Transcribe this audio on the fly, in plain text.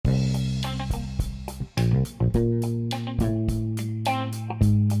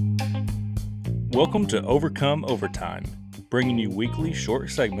Welcome to Overcome Overtime, bringing you weekly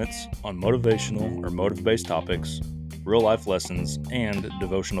short segments on motivational or motive-based topics, real-life lessons, and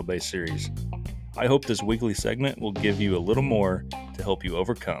devotional-based series. I hope this weekly segment will give you a little more to help you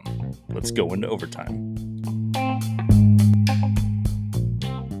overcome. Let's go into overtime.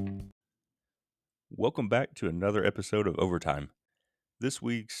 Welcome back to another episode of Overtime. This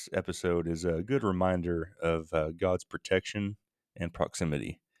week's episode is a good reminder of God's protection and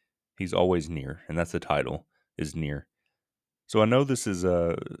proximity. He's always near, and that's the title, is near. So I know this is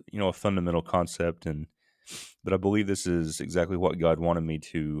a fundamental concept, but I believe this is exactly what God wanted me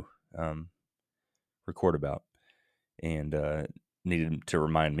to record about and needed to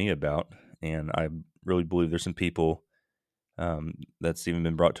remind me about. And I really believe there's some people that's even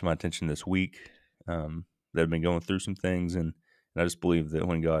been brought to my attention this week that have been going through some things, and I just believe that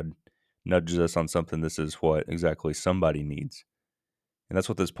when God nudges us on something, this is what exactly somebody needs. And that's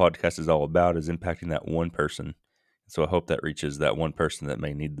what this podcast is all about, is impacting that one person. So I hope that reaches that one person that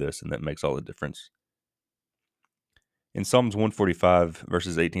may need this, and that makes all the difference. In Psalms 145,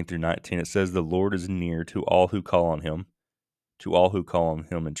 verses 18 through 19, it says, "The Lord is near to all who call on him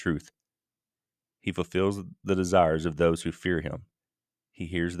in truth. He fulfills the desires of those who fear him. He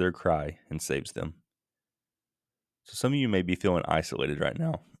hears their cry and saves them." So some of you may be feeling isolated right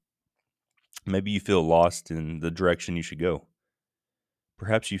now. Maybe you feel lost in the direction you should go.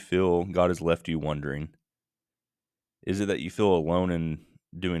 Perhaps you feel God has left you wondering. Is it that you feel alone in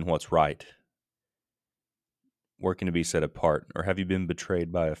doing what's right, working to be set apart, or have you been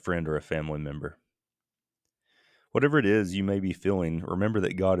betrayed by a friend or a family member? Whatever it is you may be feeling, remember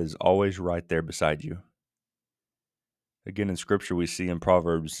that God is always right there beside you. Again, in Scripture, we see in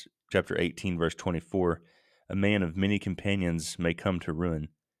Proverbs chapter 18, verse 24, "A man of many companions may come to ruin,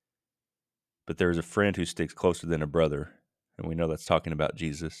 but there is a friend who sticks closer than a brother." And we know that's talking about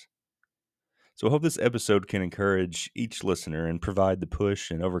Jesus. So I hope this episode can encourage each listener and provide the push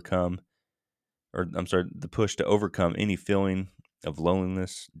to overcome any feeling of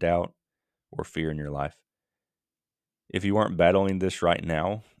loneliness, doubt, or fear in your life. If you aren't battling this right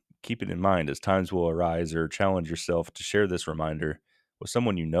now, keep it in mind, as times will arise, or challenge yourself to share this reminder with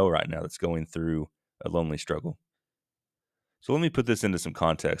someone you know right now that's going through a lonely struggle. So let me put this into some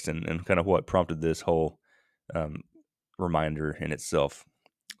context and kind of what prompted this whole reminder in itself.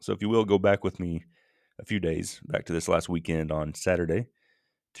 So if you will, go back with me a few days, back to this last weekend on Saturday,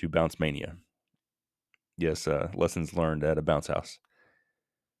 to Bounce Mania. Yes, lessons learned at a bounce house.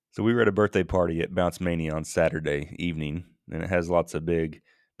 So we were at a birthday party at Bounce Mania on Saturday evening, and it has lots of big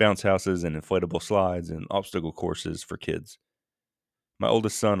bounce houses and inflatable slides and obstacle courses for kids. My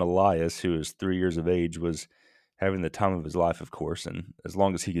oldest son, Elias, who is 3 years of age, was having the time of his life, of course, and as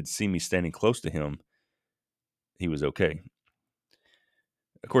long as he could see me standing close to him, he was okay.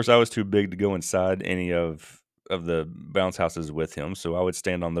 Of course, I was too big to go inside any of the bounce houses with him, so I would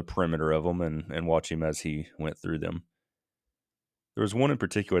stand on the perimeter of them and watch him as he went through them. There was one in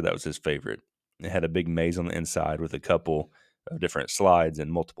particular that was his favorite. It had a big maze on the inside with a couple of different slides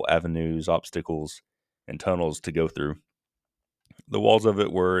and multiple avenues, obstacles, and tunnels to go through. The walls of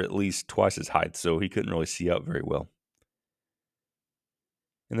it were at least twice his height, so he couldn't really see out very well.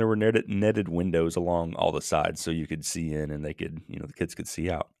 And there were netted windows along all the sides, so you could see in and the kids could see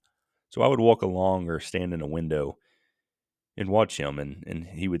out. So I would walk along or stand in a window and watch him, and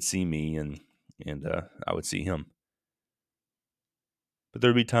he would see me, and I would see him. But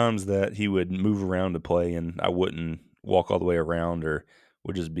there'd be times that he would move around to play, and I wouldn't walk all the way around, or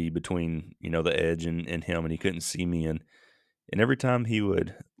would just be between, the edge and him, and he couldn't see me. And every time he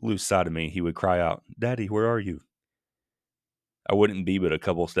would lose sight of me, he would cry out, "Daddy, where are you?" I wouldn't be but a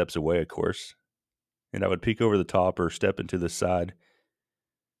couple steps away, of course, and I would peek over the top or step into the side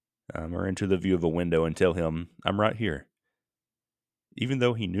or into the view of a window and tell him, "I'm right here." Even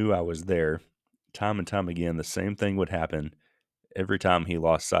though he knew I was there, time and time again, the same thing would happen every time he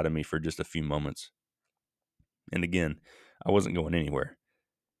lost sight of me for just a few moments. And again, I wasn't going anywhere.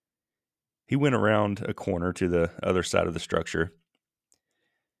 He went around a corner to the other side of the structure,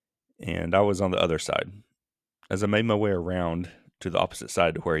 and I was on the other side. As I made my way around to the opposite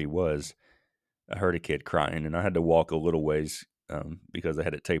side to where he was, I heard a kid crying, and I had to walk a little ways because I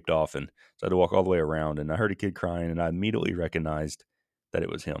had it taped off, and so I had to walk all the way around, and I heard a kid crying, and I immediately recognized that it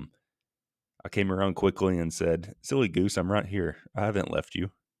was him. I came around quickly and said, "Silly goose, I'm right here. I haven't left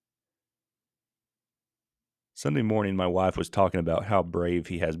you." Sunday morning, my wife was talking about how brave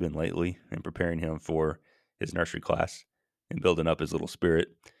he has been lately and preparing him for his nursery class and building up his little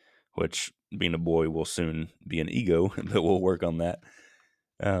spirit, which, being a boy, will soon be an ego, but we'll work on that.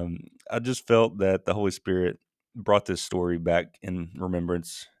 I just felt that the Holy Spirit brought this story back in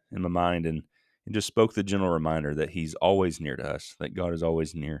remembrance in my mind and just spoke the gentle reminder that He's always near to us, that God is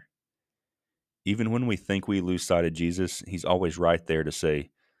always near. Even when we think we lose sight of Jesus, He's always right there to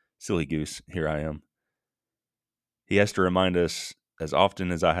say, "Silly goose, here I am." He has to remind us as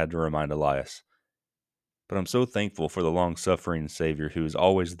often as I had to remind Elias. But I'm so thankful for the long-suffering Savior who is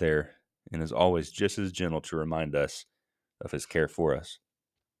always there and is always just as gentle to remind us of His care for us.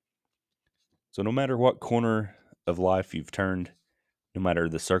 So no matter what corner of life you've turned, no matter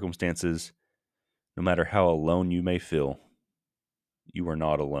the circumstances, no matter how alone you may feel, you are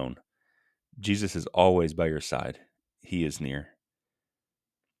not alone. Jesus is always by your side. He is near.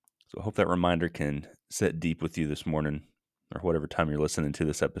 So I hope that reminder can sit deep with you this morning or whatever time you're listening to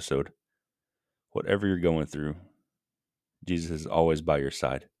this episode. Whatever you're going through, Jesus is always by your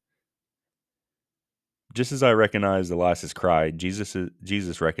side. Just as I recognize Elias's cry,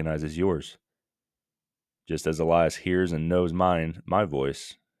 Jesus recognizes yours. Just as Elias hears and knows my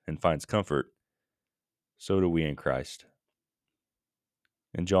voice, and finds comfort, so do we in Christ.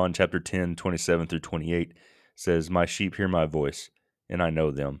 In John chapter 10, 27 through 28 says, "My sheep hear my voice, and I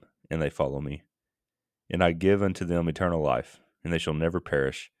know them, and they follow me. And I give unto them eternal life, and they shall never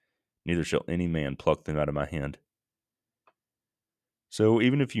perish, neither shall any man pluck them out of my hand." So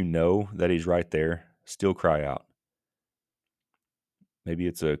even if you know that He's right there, still cry out. Maybe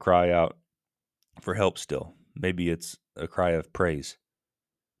it's a cry out for help still. Maybe it's a cry of praise.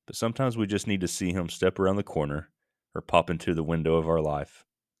 But sometimes we just need to see Him step around the corner or pop into the window of our life,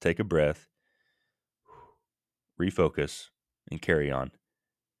 take a breath, refocus, and carry on.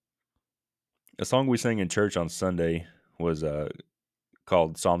 A song we sang in church on Sunday was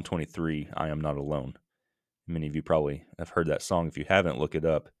called Psalm 23, "I Am Not Alone." Many of you probably have heard that song. If you haven't, look it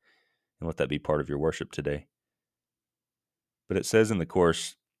up and let that be part of your worship today. But it says in the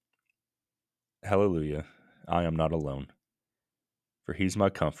chorus, "Hallelujah, I am not alone, for He's my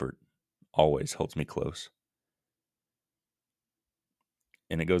comfort, always holds me close."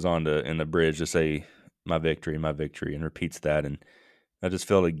 And it goes on to, in the bridge, to say, my victory, and repeats that. And I just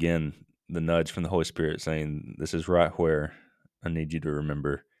felt again the nudge from the Holy Spirit saying, this is right where I need you to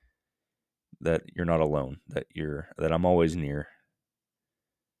remember that you're not alone, that I'm always near.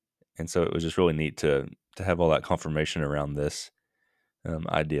 And so it was just really neat to have all that confirmation around this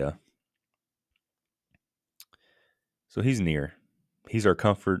idea. So He's near. He's our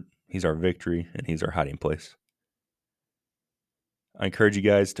comfort, He's our victory, and He's our hiding place. I encourage you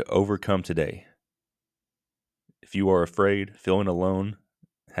guys to overcome today. If you are afraid, feeling alone,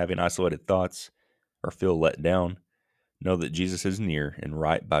 having isolated thoughts, or feel let down, know that Jesus is near and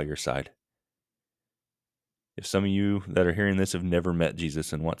right by your side. If some of you that are hearing this have never met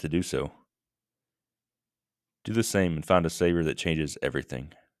Jesus and want to do so, do the same and find a Savior that changes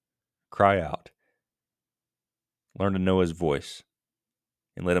everything. Cry out. Learn to know His voice,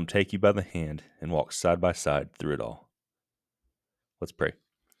 and let Him take you by the hand and walk side by side through it all. Let's pray.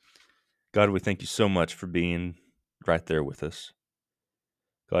 God, we thank you so much for being right there with us.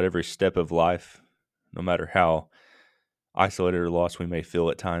 God, every step of life, no matter how isolated or lost we may feel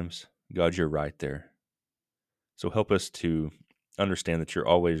at times, God, you're right there. So help us to understand that you're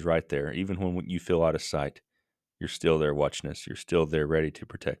always right there. Even when you feel out of sight, you're still there watching us. You're still there ready to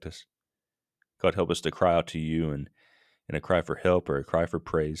protect us. God, help us to cry out to you and a cry for help or a cry for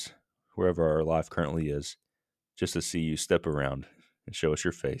praise, wherever our life currently is, just to see you step around and show us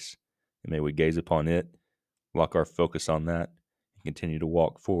your face. And may we gaze upon it, lock our focus on that, and continue to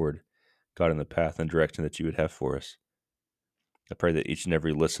walk forward, God, in the path and direction that you would have for us. I pray that each and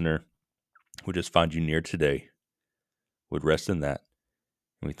every listener would just find you near today, would rest in that.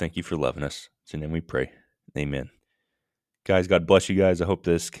 And we thank you for loving us. It's in your name we pray. Amen. Guys, God bless you guys. I hope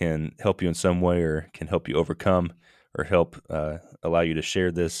this can help you in some way or can help you overcome or help allow you to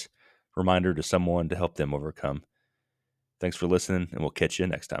share this reminder to someone to help them overcome. Thanks for listening, and we'll catch you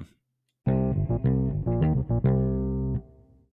next time.